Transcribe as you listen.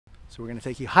So we're gonna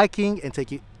take you hiking and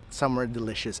take you somewhere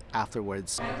delicious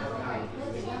afterwards.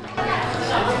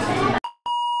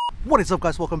 What is up,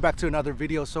 guys? Welcome back to another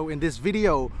video. So in this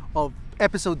video of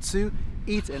episode 2,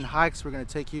 Eats and Hikes, we're gonna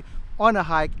take you on a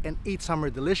hike and eat somewhere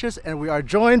delicious, and we are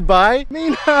joined by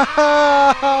Mina.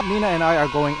 Mina and I are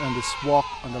going on this walk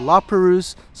on the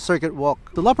Perouse circuit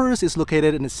walk. The Perouse is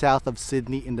located in the south of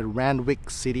Sydney in the Randwick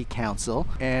City Council,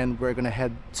 and we're gonna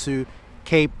head to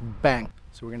Cape Bank.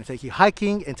 So we're gonna take you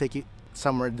hiking and take you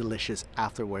somewhere delicious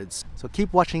afterwards. So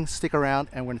keep watching, stick around,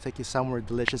 and we're gonna take you somewhere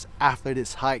delicious after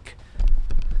this hike.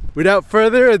 Without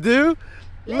further ado,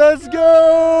 let's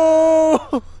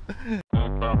go!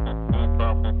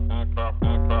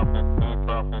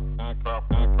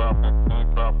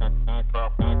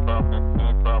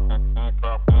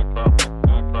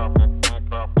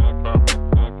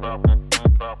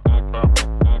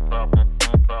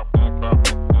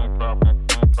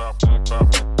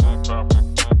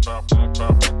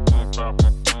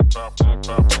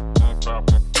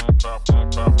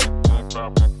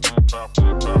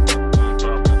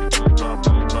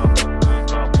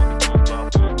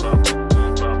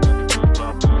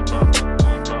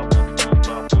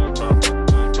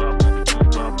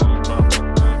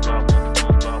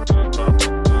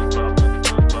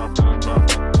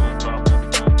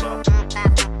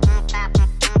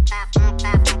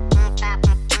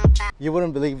 You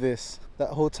wouldn't believe this. That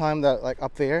whole time that like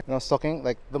up there, and I was talking,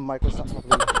 like the mic was not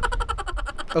properly.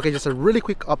 Okay, just a really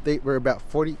quick update. We're about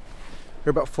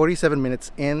 47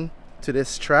 minutes in to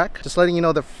this track. Just letting you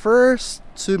know, the first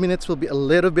 2 minutes will be a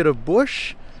little bit of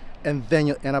bush, and then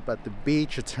you'll end up at the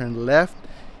beach. You turn left,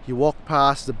 you walk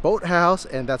past the boathouse,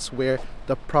 and that's where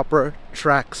the proper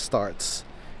track starts.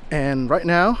 And right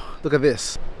now, look at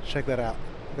this. Check that out.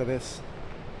 Look at this.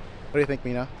 What do you think,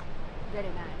 Mina? Very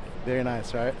nice. Very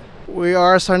nice, right? We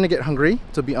are starting to get hungry,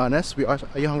 to be honest. Are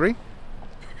you hungry?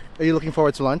 Are you looking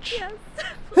forward to lunch? Yes.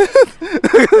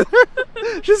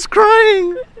 She's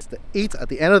crying! The eat at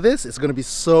the end of this is going to be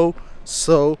so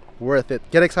worth it.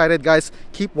 Get excited, guys.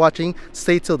 Keep watching.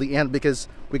 Stay till the end because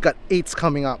we got eats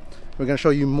coming up. We're going to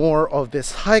show you more of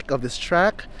this hike, of this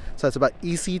track. So it's about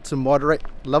easy to moderate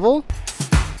level.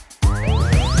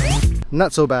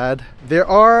 Not so bad. There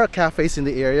are cafes in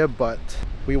the area, but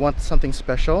we want something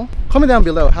special. Comment down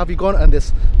below, have you gone on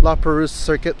this Perouse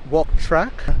circuit walk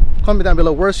track? Comment down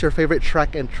below, where's your favorite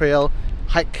track and trail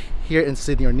hike here in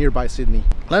Sydney or nearby Sydney?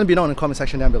 Let me know in the comment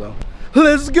section down below.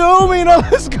 Let's go, Mina!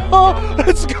 Let's go!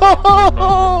 Let's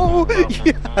go!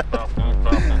 Yeah.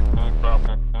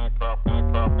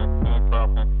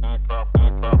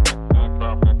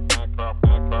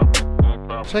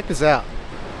 Check this out.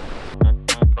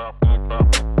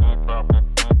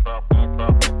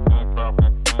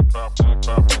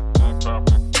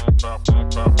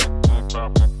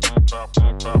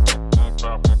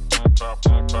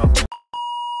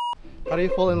 How do you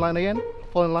fall in line again?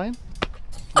 Fall in line?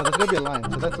 No, there's gonna be a line.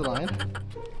 So that's the line.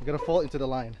 You're gonna fall into the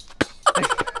line.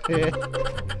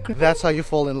 That's how you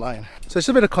fall in line. So just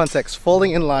a bit of context.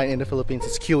 Falling in line in the Philippines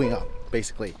is queuing up,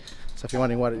 basically. So if you're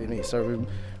wondering what it means, so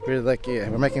we're like, yeah,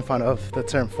 we're making fun of the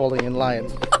term falling in line.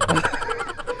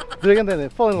 Do it again, then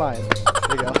fall in line.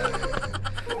 There you go.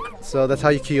 So that's how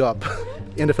you queue up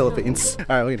in the Philippines.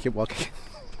 Alright, we're gonna keep walking.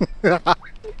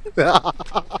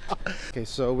 Okay,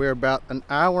 so we're about an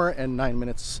hour and 9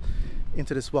 minutes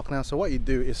into this walk now. So what you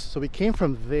do is, so we came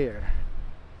from there,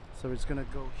 so we're just gonna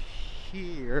go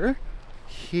here,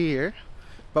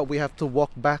 but we have to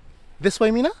walk back this way,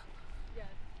 Mina? Yes.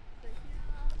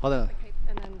 Hold on. The Cape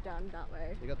and then down that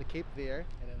way. We got the Cape there,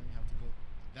 and then we have to go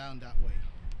down that way.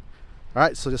 All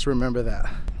right, so just remember that.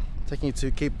 Taking you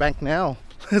to Cape Bank now.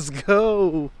 Let's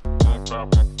go.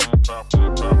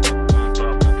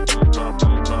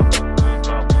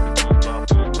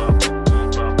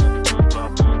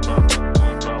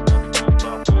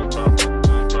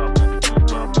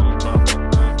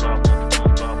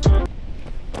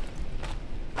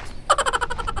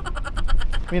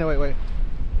 Mina, wait.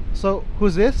 So,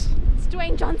 who's this? It's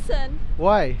Dwayne Johnson.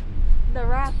 Why? The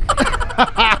Rock. We're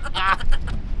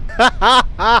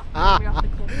off the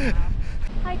cliff now.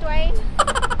 Hi, Dwayne.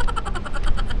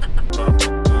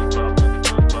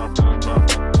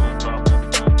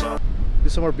 Do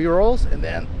some more B-rolls and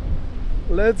then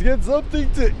let's get something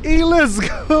to eat. Let's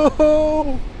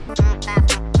go.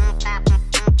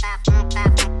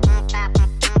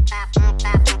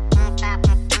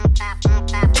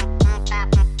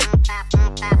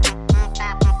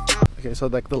 Okay, so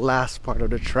like the last part of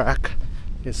the track,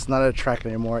 it's not a track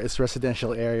anymore, it's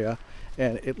residential area,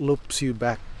 and it loops you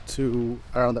back to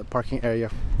around that parking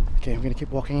area. Okay, I'm gonna keep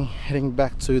walking, heading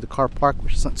back to the car park,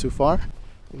 which is not too far.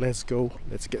 Let's go.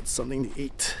 Let's get something to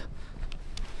eat.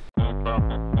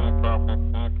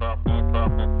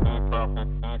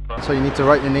 So you need to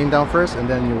write your name down first and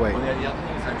then you wait.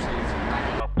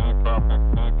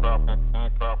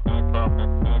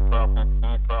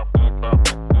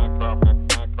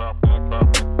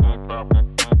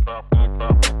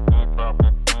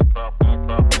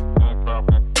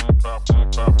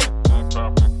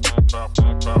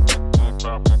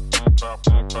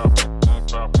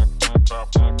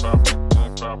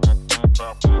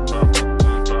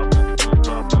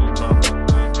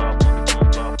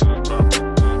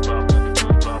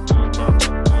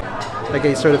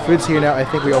 Okay, so the food's here now. I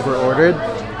think we over-ordered.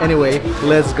 Anyway,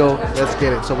 let's go. Let's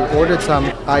get it. So we ordered some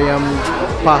ayam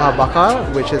paha bakar,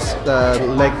 which is the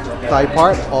leg thigh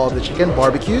part of the chicken,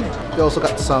 barbecued. We also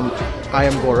got some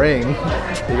ayam goreng,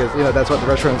 because you know that's what the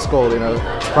restaurant's called, you know,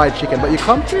 fried chicken. But you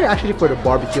come here actually for the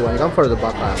barbecue one. You come for the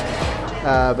bakar.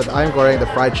 But the ayam goreng, the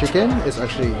fried chicken, is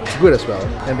actually good as well.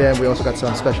 And then we also got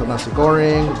some special nasi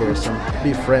goreng. There's some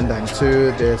beef rendang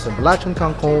too. There's some belacan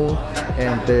kangkong,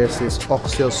 and there's this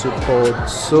oxtail soup called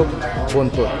soup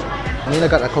buntut. Mina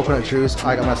got a coconut juice.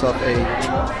 I got myself a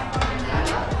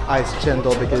ice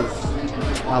cendol because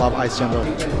I love ice cendol.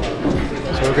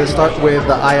 So we're gonna start with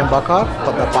the ayam bakar,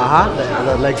 but the paha,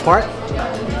 the leg part.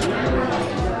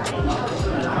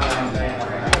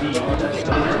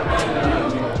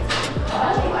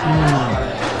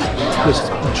 This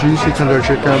juicy tender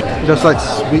chicken, just like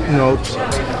sweet notes,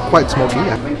 quite smoky.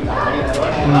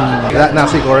 That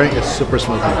nasi goreng is super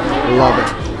smoky. Love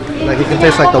it. Like you can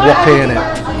taste like the wok in it.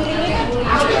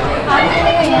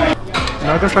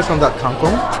 Now I'm gonna try some of that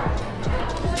kangkong.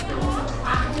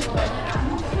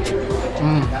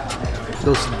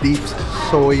 Those deep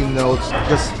soy notes,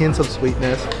 just hints of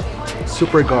sweetness,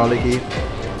 super garlicky,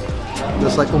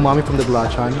 just like umami from the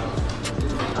belacan.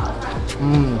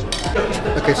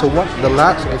 Okay, so the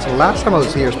last time I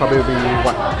was here is probably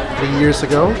what, 3 years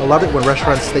ago. I love it when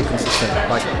restaurants stay consistent.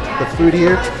 Like the food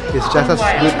here is just as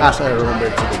good as I remember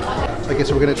it to be. Okay,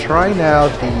 so we're gonna try now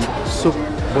the soup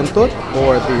buntut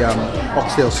or the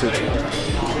oxtail soup.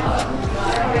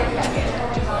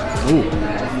 Ooh.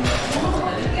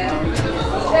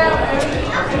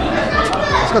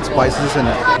 It's got spices in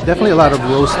it. Definitely a lot of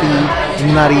roasty,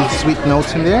 nutty, sweet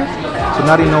notes in there. So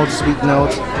nutty notes, sweet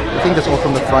notes. I think that's all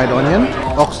from the fried onion.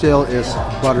 Oxtail is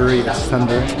buttery, it's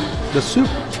tender. The soup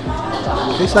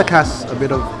tastes like has a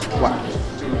bit of what?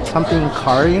 Something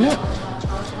curry in it?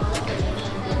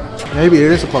 Maybe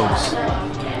it is the cloves.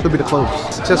 Could be the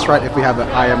cloves. It's just right if we have an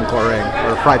ayam goreng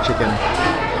or fried chicken.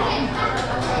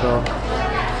 So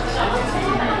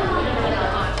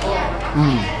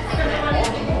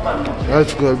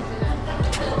that's good.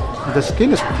 The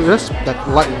skin is crisp, that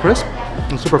light crisp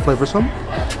and super flavorsome.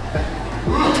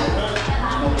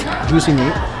 Juicy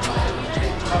meat.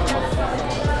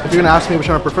 If you're gonna ask me which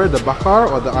one I prefer, the bakar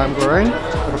or the ayam goreng,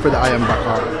 I prefer the ayam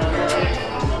bakar.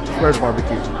 Where's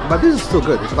barbecue? But this is still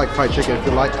good. It's like fried chicken. If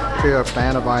you're a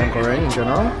fan of ayam goreng in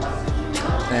general,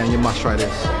 then you must try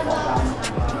this.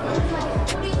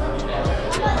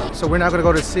 So we're now gonna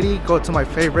go to the city, go to my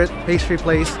favorite pastry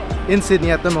place in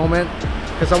Sydney at the moment,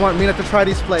 because I want Mina to try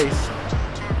this place.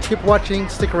 Keep watching,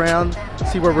 stick around,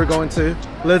 see where we're going to.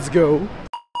 Let's go.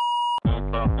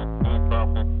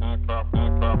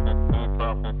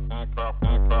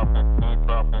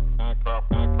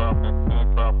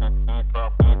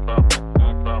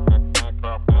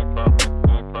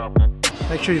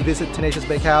 Make sure you visit Tenacious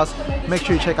Bakehouse. Make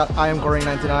sure you check out Ayam Goreng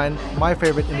 99, my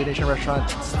favorite Indonesian restaurant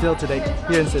still today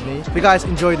here in Sydney. If you guys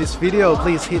enjoyed this video,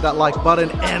 please hit that like button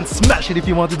and smash it if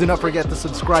you want to. Do not forget to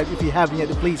subscribe if you haven't yet.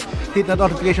 Please hit that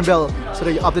notification bell so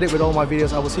that you're up to date with all my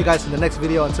videos. I will see you guys in the next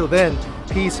video. Until then,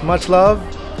 peace, much love.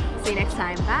 See you next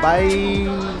time. Bye.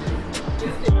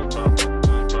 Bye.